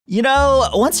You know,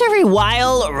 once every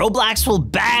while, Roblox will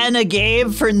ban a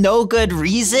game for no good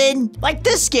reason. Like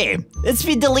this game. It's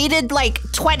been deleted like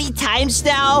 20 times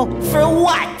now. For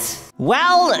what?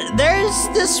 Well, there's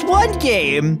this one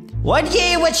game. One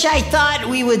game which I thought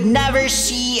we would never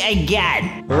see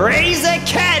again. Raise a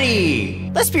Kitty!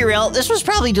 Let's be real, this was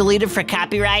probably deleted for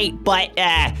copyright, but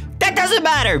that doesn't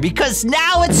matter because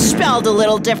now it's spelled a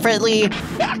little differently.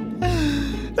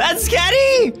 That's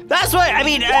Kitty! That's what, I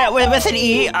mean, with an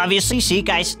E, obviously. See,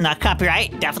 guys, not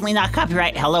copyright. Definitely not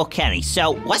copyright. Hello, Kenny.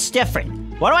 So, what's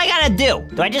different? What do I gotta do?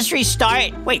 Do I just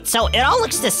restart? Wait, so it all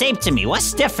looks the same to me.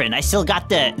 What's different? I still got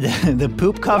the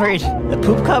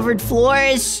poop-covered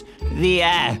floors, the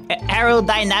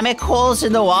aerodynamic holes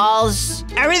in the walls.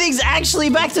 Everything's actually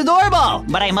back to normal.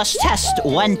 But I must test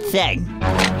one thing.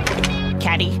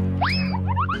 Kitty.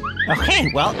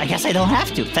 Okay, well, I guess I don't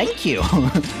have to. Thank you.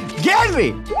 Get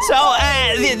me! So,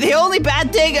 the only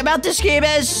bad thing about this game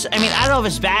is, I mean, I don't know if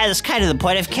it's bad, it's kind of the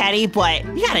point of Kenny, but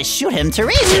you gotta shoot him to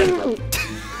raise him.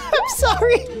 I'm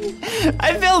sorry.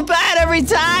 I feel bad every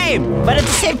time. But at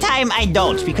the same time, I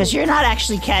don't, because you're not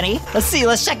actually Kenny. Let's see,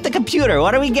 let's check the computer.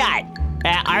 What do we got?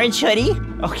 Orange hoodie.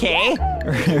 Okay.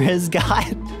 Riz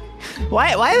God. Why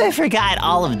have I forgot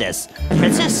all of this?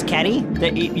 Princess Kenny?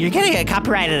 You're gonna get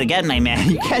copyrighted again, my man.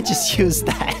 You can't just use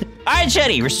that. Orange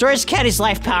hoodie restores Kenny's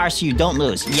life power so you don't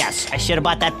lose. Yes, I should have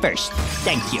bought that first.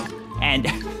 Thank you. And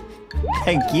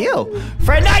thank you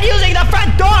for not using the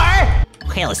front door!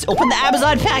 Okay, let's open the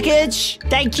Amazon package.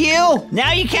 Thank you.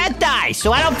 Now you can't die,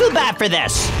 so I don't feel bad for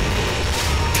this.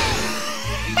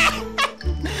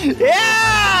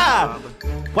 Yeah!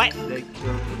 What?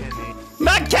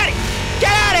 Not Kenny!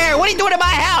 Get out of here! What are you doing in my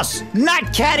house?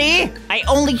 Not Kenny! I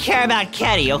only care about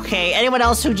Kenny, okay? Anyone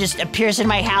else who just appears in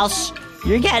my house,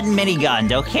 you're getting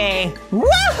minigunned, okay?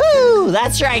 Woohoo!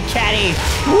 That's right, Kenny!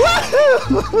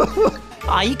 Woohoo!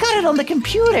 Aw, you got it on the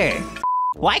computer.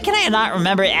 Why can I not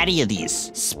remember any of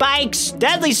these? Spikes,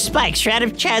 deadly spikes,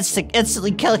 random chance to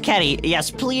instantly kill Kenny.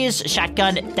 Yes, please,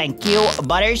 shotgun, thank you.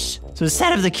 Butters. So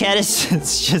instead of the kid,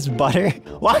 it's just Butter.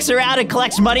 Walks around and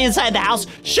collects money inside the house.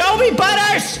 Show me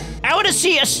Butters! I want to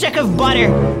see a stick of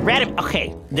butter. Random,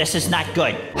 okay, this is not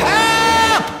good.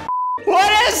 Help!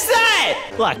 What is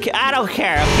that? Look, I don't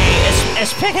care, okay?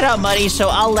 It's picking up money, so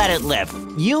I'll let it live.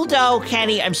 You though,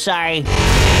 Kenny, I'm sorry.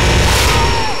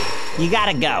 You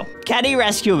gotta go. Kenny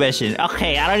rescue mission.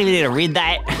 Okay, I don't even need to read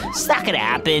that. It's not gonna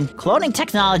happen. Cloning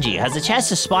technology has a chance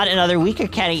to spawn another weaker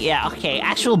Kenny. Yeah, okay,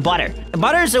 actual Butter.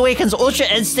 Butters awakens Ultra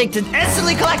Instinct and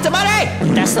instantly collect the money!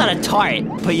 That's not a tart,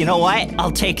 but you know what?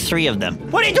 I'll take 3 of them.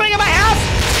 What are you doing in my house?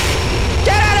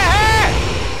 Get out of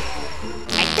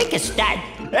here! I think it's dead.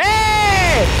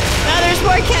 Hey! Now there's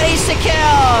more Kennys to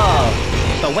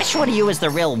kill! But which one of you is the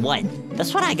real one?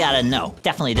 That's what I gotta know.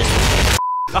 Definitely this one.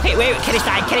 Okay, wait, Kenny's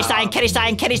dying, Kenny's dying, Kenny's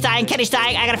dying, Kenny's dying, Kenny's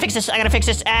dying. I gotta fix this, I gotta fix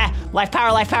this. Life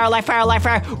power, life power, life power, life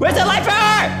power. Where's the life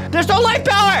power? There's no life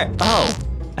power! Oh,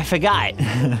 I forgot.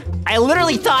 I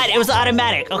literally thought it was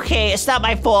automatic. Okay, it's not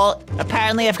my fault.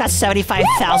 Apparently, I've got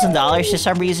 $75,000 for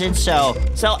some reason, so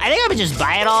I think I would just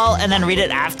buy it all and then read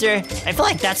it after. I feel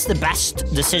like that's the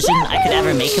best decision I could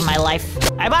ever make in my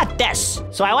life. I bought this,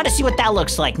 so I want to see what that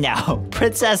looks like now.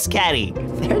 Princess Kenny.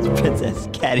 There's Princess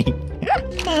Kenny.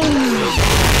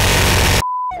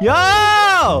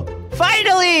 Yo!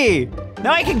 Finally!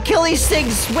 Now I can kill these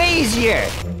things way easier.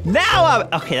 Now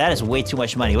okay, that is way too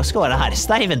much money. What's going on? It's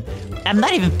not even, I'm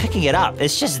not even picking it up.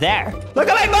 It's just there. Look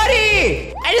at my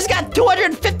money! I just got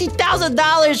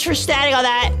 $250,000 for standing on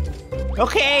that.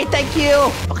 Okay, thank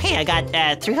you. Okay, I got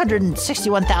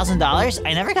 $361,000.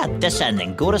 I never got this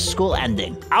ending. Go to school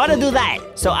ending. I want to do that.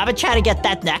 So I'm gonna try to get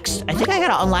that next. I think I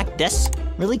gotta unlock this.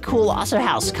 Really cool, awesome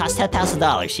house. Cost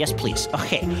 $10,000. Yes, please.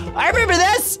 Okay, I remember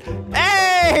this.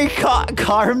 Hey,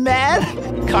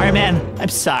 Carman. Carman, I'm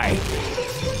sorry.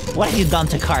 What have you done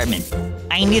to Carmen?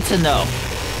 I need to know.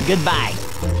 Goodbye.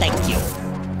 Thank you.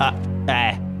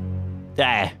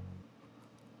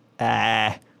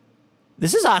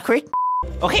 This is awkward.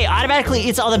 Okay, automatically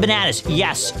eats all the bananas.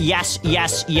 Yes, yes,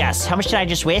 yes, yes. How much did I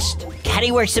just waste?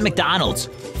 Kenny works at McDonald's.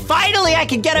 Finally, I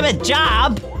can get him a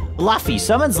job. Luffy.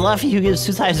 Summons Luffy who gives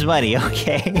 2 times money.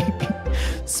 Okay.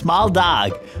 Small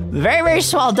dog. Very, very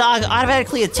small dog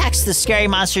automatically attacks the scary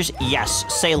monsters. Yes,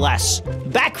 say less.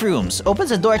 Backrooms.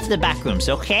 Opens a door to the backrooms,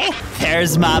 okay?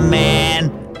 There's my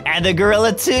man. And the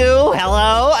gorilla too.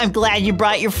 Hello, I'm glad you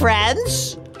brought your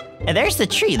friends. And there's the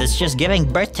tree that's just giving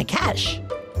birth to cash.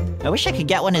 I wish I could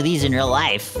get one of these in real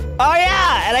life. Oh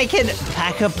yeah, and I can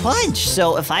pack a punch.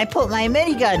 So if I put my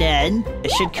minigun in,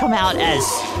 it should come out as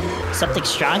something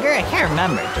stronger? I can't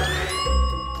remember.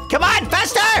 Come on,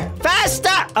 faster!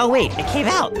 Faster! Oh, wait, it came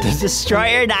out. The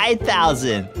Destroyer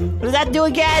 9000. What does that do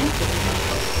again?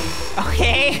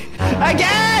 Okay.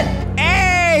 Again!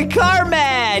 Hey,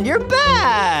 Carman, you're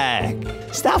back.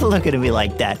 Stop looking at me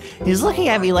like that. He's looking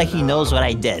at me like he knows what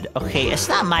I did. Okay, it's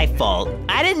not my fault.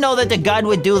 I didn't know that the gun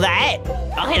would do that.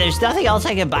 Okay, there's nothing else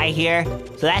I can buy here,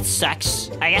 so that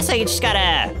sucks. I guess I just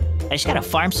gotta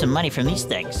farm some money from these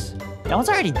things. That one's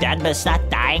already dead, but it's not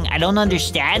dying. I don't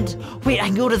understand. Wait, I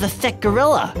can go to the thick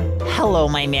gorilla. Hello,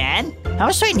 my man. How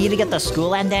much do I need to get the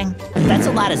school ending? That's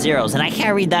a lot of zeros, and I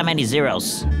can't read that many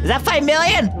zeros. Is that 5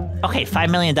 million? Okay, $5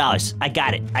 million. I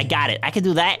got it. I can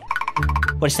do that.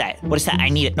 What is that? What is that? I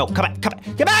need it. No, come back.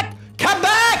 Get back! Come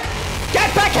back!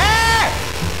 Get back here!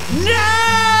 No!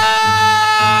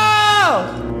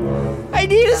 I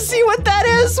need to see what that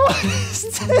is. What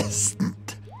is this?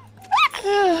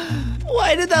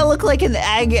 Why did that look like an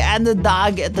egg and a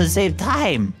dog at the same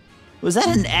time? Was that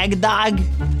an egg dog?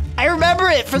 I remember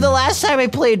it from the last time I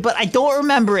played, but I don't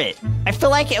remember it. I feel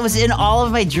like it was in all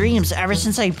of my dreams ever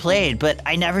since I played, but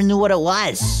I never knew what it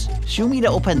was. Show me the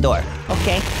open door.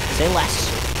 Okay, say less.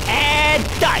 And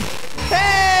done.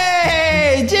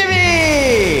 Hey,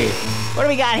 Jimmy! What do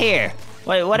we got here?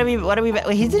 What do we,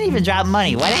 he didn't even drop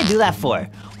money. Why did I do that for?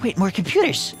 Wait, more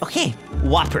computers. Okay,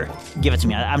 Whopper. Give it to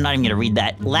me. I'm not even gonna read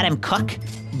that. Let him cook.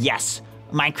 Yes.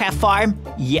 Minecraft farm?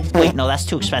 Yeah. Wait, no, that's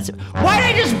too expensive. Why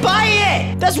did I just buy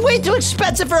it? That's way too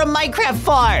expensive for a Minecraft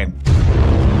farm.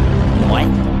 What?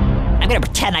 I'm gonna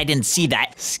pretend I didn't see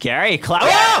that. Scary cloud.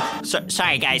 Oh!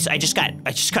 Sorry, guys. I just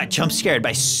got jump scared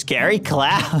by scary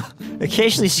cloud.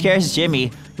 Occasionally scares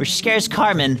Jimmy, which scares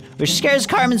Carmen, which scares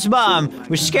Carmen's mom,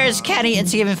 which scares Kenny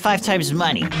into giving 5 times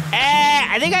money.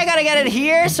 I think I gotta get it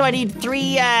here, so I need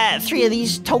three of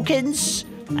these tokens.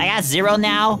 I got 0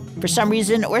 now, for some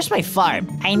reason. Where's my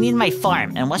farm? I need my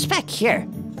farm. And what's back here?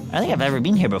 I don't think I've ever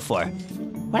been here before.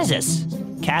 What is this?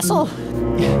 Castle?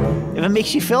 If it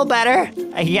makes you feel better,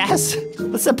 I guess.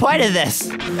 What's the point of this?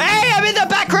 Hey, I'm in the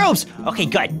back rooms! Okay,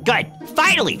 good.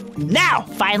 Finally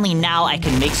now I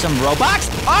can make some Robux.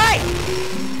 All right!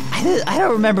 I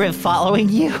don't remember it following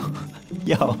you.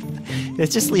 Yo,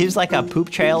 it just leaves like a poop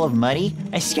trail of money.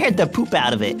 I scared the poop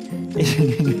out of it.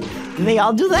 Do they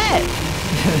all do that?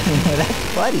 That's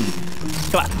funny.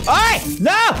 Come on. All right!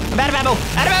 No! I'm out of ammo!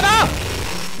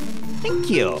 Thank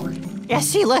you. Yeah,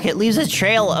 see, look, it leaves a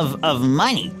trail of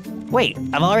money. Wait,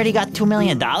 I've already got $2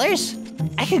 million?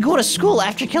 I could go to school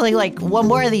after killing, like, 1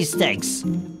 more of these things.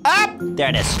 Up! There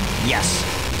it is. Yes.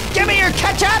 Give me your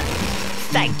ketchup!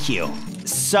 Thank you.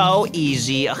 So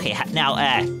easy. Okay, now,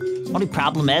 only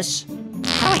problem is,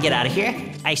 how do I get out of here?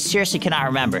 I seriously cannot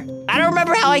remember. I don't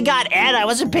remember how I got in. I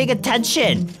wasn't paying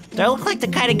attention. Do I look like the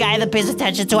kind of guy that pays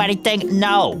attention to anything?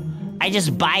 No. I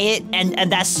just buy it,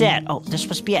 and that's it. Oh, this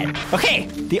must be it. Okay,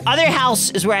 the other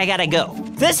house is where I gotta go.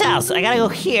 This house, I gotta go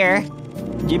here.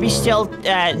 Jimmy's still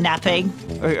napping,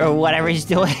 or whatever he's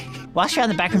doing. Walks around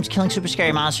the back rooms killing super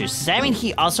scary monsters. Does that mean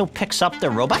he also picks up the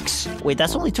Robux? Wait,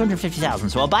 that's only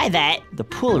 250,000, so I'll buy that. The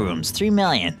pool rooms, 3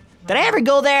 million. Did I ever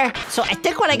go there? So I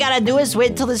think what I gotta do is wait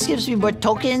until this gives me more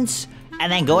tokens,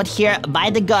 and then go in here,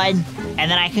 buy the gun, and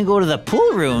then I can go to the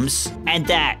pool rooms and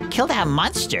kill that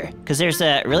monster. Because there's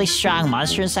a really strong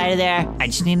monster inside of there. I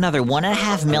just need another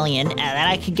 1.5 million, and then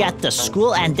I can get the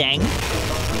school ending.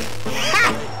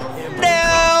 Ha!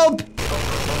 Nope!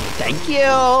 Thank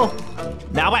you.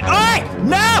 Now what? Alright!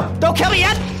 No! Don't kill me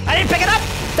yet! I didn't pick it up!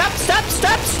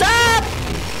 Stop!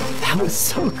 That was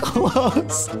so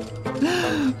close.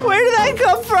 Where did that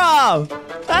come from?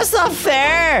 That's not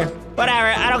fair. Whatever,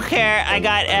 I don't care. I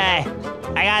got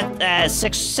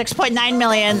 6.9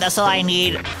 million. That's all I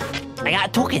need. I got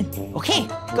a token. Okay,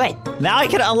 good. Now I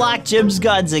can unlock Jim's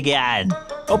guns again.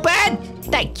 Open!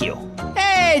 Thank you.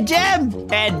 Hey, Jim!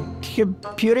 And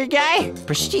computer guy?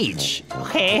 Prestige.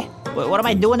 Okay. What am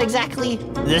I doing exactly?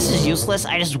 This is useless.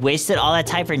 I just wasted all that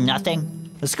time for nothing.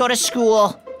 Let's go to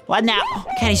school. What now?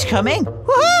 Kenny's coming?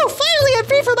 Woohoo! Finally, I'm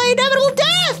free from my inevitable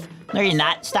death! No, you're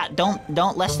not. Stop.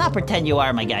 Don't. Let's not pretend you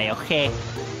are my guy, okay?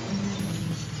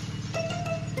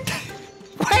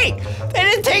 Wait! They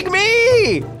didn't take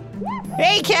me!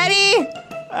 Hey, Kenny!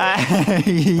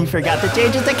 You forgot to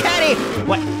change it to Kenny!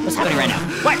 What's happening right now?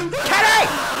 What? Kenny!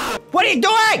 What are you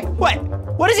doing?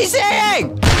 What is he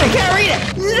saying? I can't read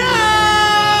it!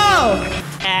 No!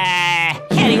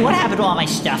 Kenny, what happened to all my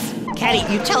stuff? Kenny,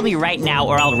 you tell me right now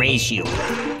or I'll raise you.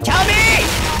 Tell me!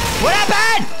 What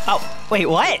happened? Oh, wait,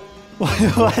 what?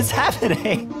 What's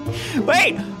happening?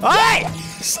 Wait! Alright!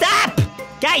 Stop!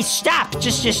 Guys, stop!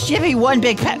 Just give me one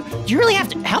big pet. Do you really have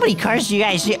to? How many cars do you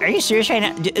guys need? Are you serious right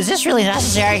now? Is this really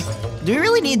necessary? Do we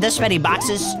really need this many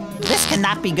boxes? This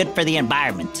cannot be good for the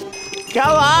environment.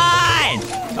 Come on!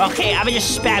 Okay, I'm gonna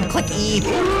just spam click E.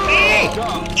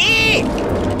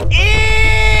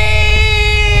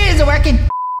 Is it working?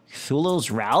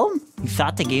 Cthulhu's Realm? You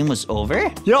thought the game was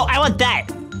over? Yo, I want that.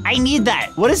 I need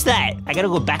that. What is that? I gotta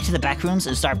go back to the back rooms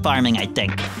and start farming, I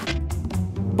think.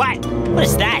 What? What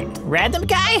is that? Random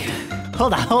guy?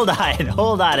 Hold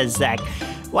on a sec.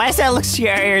 Why does that look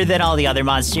scarier than all the other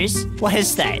monsters? What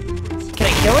is that? Can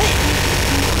I kill it?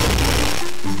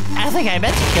 I don't think I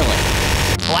meant to kill it.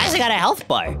 Why has it got a health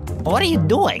bar? What are you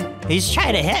doing? He's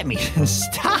trying to hit me.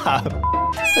 Stop.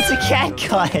 It's a cat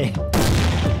gun.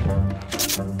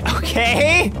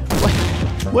 Okay.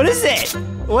 What is it?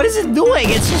 What is it doing?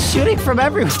 It's just shooting from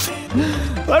everywhere.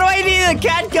 What do I need a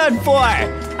cat gun for?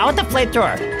 I want the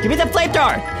flamethrower. Give me the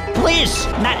flamethrower. Please.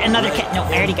 Not another cat. No,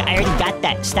 I already got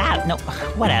that. Stop. No,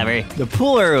 whatever. The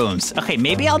pool rooms. Okay,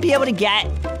 maybe I'll be able to get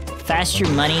faster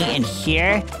money in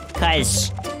here,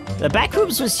 because the back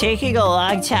rooms was taking a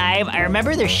long time. I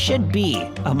remember there should be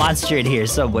a monster in here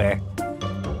somewhere.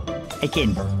 I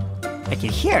can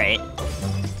hear it,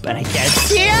 but I can't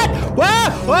see it.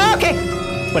 Whoa, okay.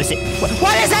 What is it? What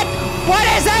is it? What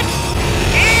is it?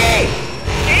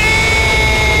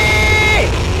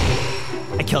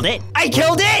 I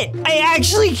killed it. I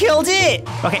actually killed it.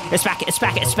 Okay, it's back.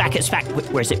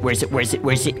 Where is it?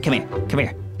 Come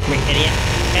here, idiot.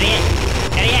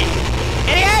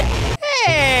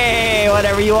 Hey,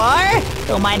 whatever you are.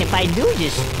 Don't mind if I do,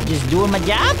 just doing my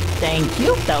job. Thank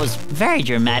you. That was very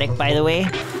dramatic, by the way.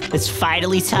 It's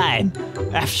finally time.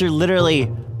 After literally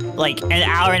like an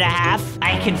hour and a half,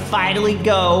 I can finally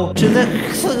go to the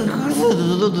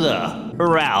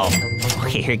realm.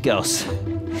 Okay, here it goes.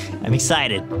 I'm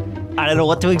excited. I don't know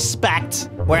what to expect.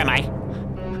 Where am I?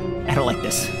 I don't like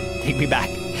this. Take me back.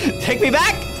 Take me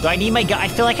back! Do I need my gun? I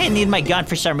feel like I need my gun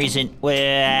for some reason.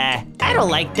 I don't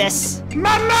like this.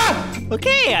 Mama!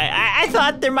 Okay, I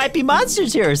thought there might be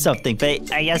monsters here or something,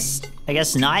 but I guess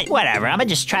not. Whatever, I'm gonna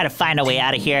just try to find a way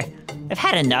out of here. I've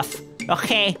had enough,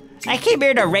 okay? I came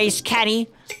here to raise Kenny,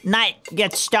 not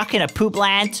get stuck in a poop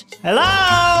land.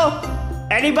 Hello?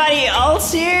 Anybody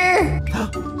else here?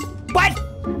 What?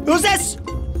 Who's this?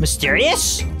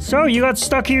 Mysterious? So, you got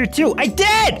stuck here too. I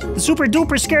did! The super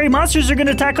duper scary monsters are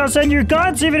gonna attack us and your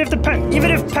guns, even if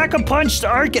Pack-a-Punch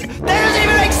aren't gonna— That doesn't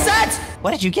even make sense!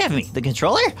 What did you give me? The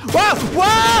controller?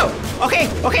 Whoa! Okay,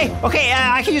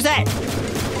 I can use that.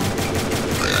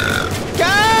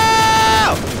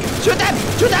 Go! Shoot them!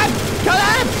 Kill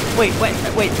them!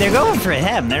 Wait, they're going for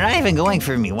him. They're not even going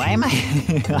for me. Why am I?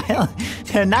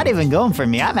 They're not even going for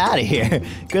me. I'm out of here.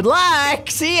 Good luck!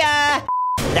 See ya!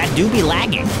 That do be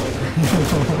lagging.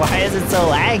 Why is it so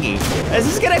laggy? Is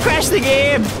this gonna crash the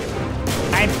game?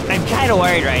 I'm kind of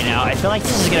worried right now. I feel like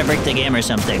this is gonna break the game or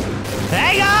something.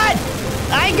 Hang on!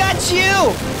 I got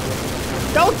you!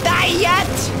 Don't die yet!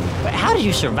 But how did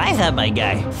you survive that, my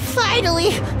guy?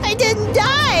 Finally, I didn't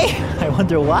die! I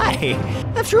wonder why.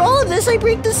 After all of this, I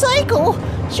break the cycle.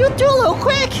 Shoot Tulo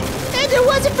quick! And it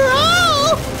wasn't for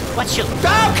all! What shoot?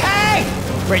 Okay!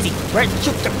 Where is he?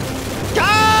 Shoot him! Go!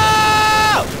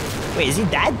 Wait, is he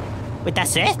dead? Wait,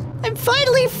 that's it? I'm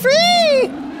finally free!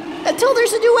 Until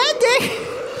there's a new ending!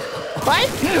 What?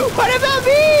 What about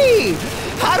me?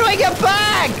 How do I get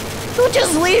back? Don't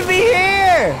just leave me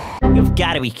here! You've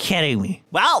got to be kidding me.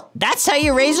 Well, that's how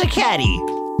you raise a caddy.